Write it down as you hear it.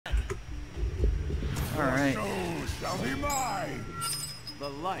shall be mine. The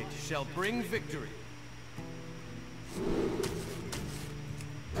light shall bring victory.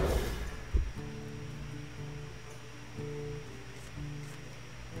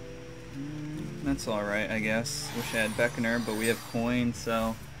 That's alright, I guess. Wish I had Beckoner, but we have coin,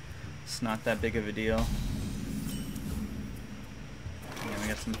 so it's not that big of a deal. Yeah, we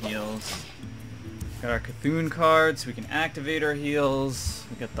got some heals. Got our Cthulhu cards, so we can activate our heals.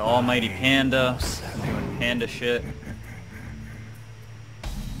 We got the Almighty Panda, doing panda shit.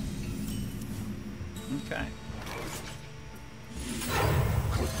 Okay.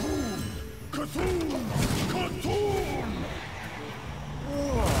 Cthulhu! Cthulhu! Cthulhu!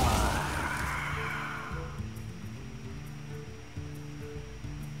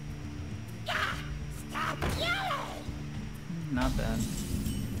 Stop yelling! Not bad.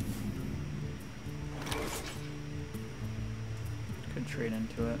 Could trade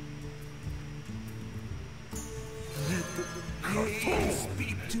into it. Cthulhu!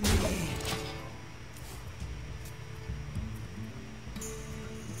 Speak to me!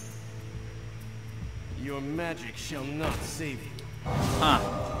 Your magic shall not save you. Huh.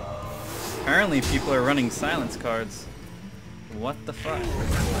 Apparently people are running silence cards. What the fuck?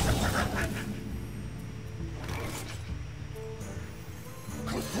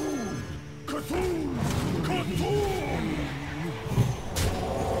 Cthulhu! Cthulhu! Cthulhu!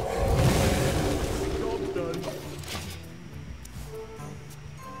 Job's done.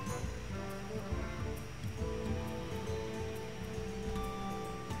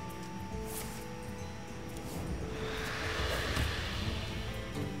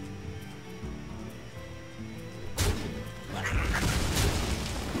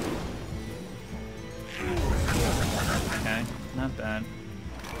 Okay, not bad.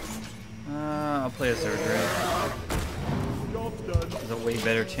 I'll play a Surgery. Job's done. There's a way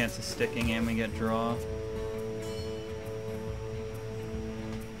better chance of sticking and we get draw.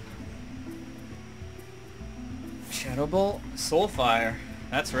 Shadow Bolt? Soulfire.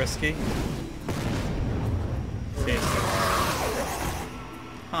 That's risky.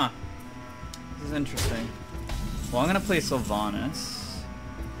 Huh. This is interesting. Well, I'm gonna play Sylvanas.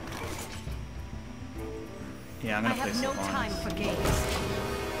 Yeah, I'm gonna play Sylvanas. I have no time for games.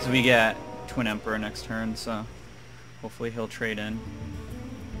 So we get Twin Emperor next turn, so hopefully he'll trade in.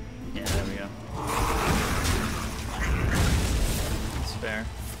 Yeah, there we go. That's fair.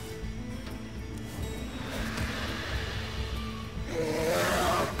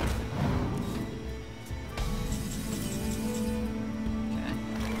 Okay.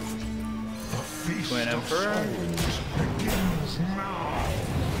 Twin Emperor. Begins now.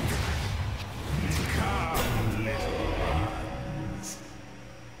 Come, little ones.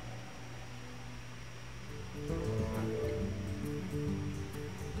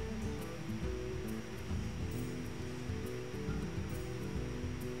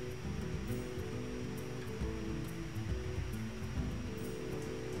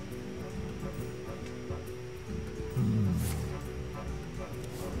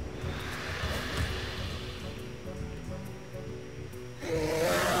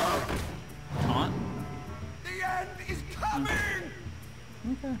 Taunt? The end is coming!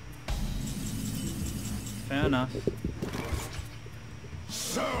 Okay. Fair enough.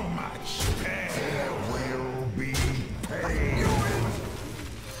 So much pain. There will be pain.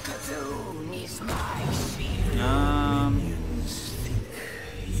 Cthulhu is my shield. Minions think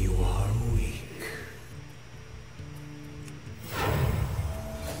you are weak.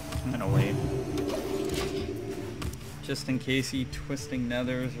 I'm gonna wait. Just in case he twisting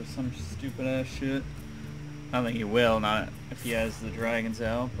nethers or some stupid ass shit. I don't think he will, not if he has the dragons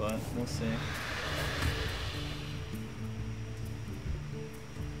out, but we'll see.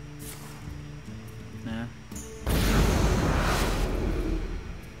 Nah.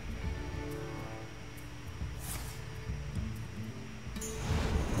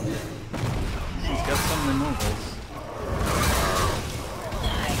 He's got some removals.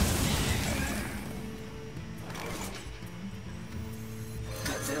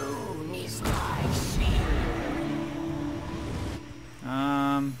 Cthulhu is my shield.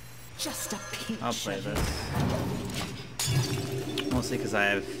 Just a pinch. I'll play this. Mostly because I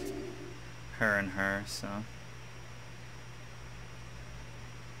have her and her, so.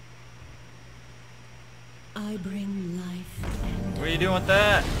 I bring life and What are you doing with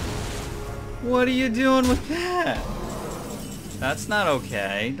that? What are you doing with that? That's not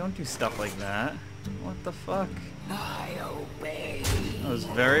okay. Don't do stuff like that. What the fuck? I obey. That was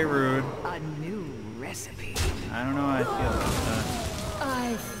very rude. A new recipe. I don't know how I feel about that.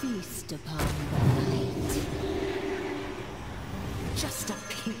 I feast upon the light. Just a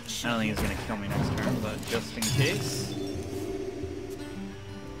pinch I don't think he's gonna kill me next turn, but just in case.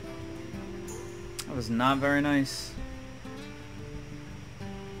 That was not very nice.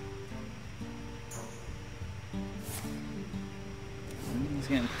 He's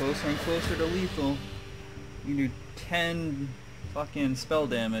getting closer and closer to lethal. You do 10 fucking spell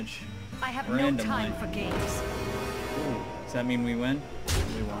damage. I have randomly. no time for games. Ooh, does that mean we win?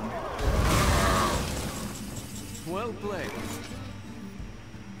 We won. Well played.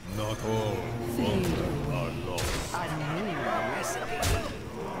 Not all wonders are lost. A new recipe.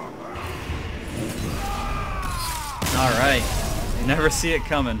 Alright. You never see it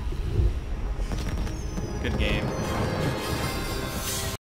coming. Good game.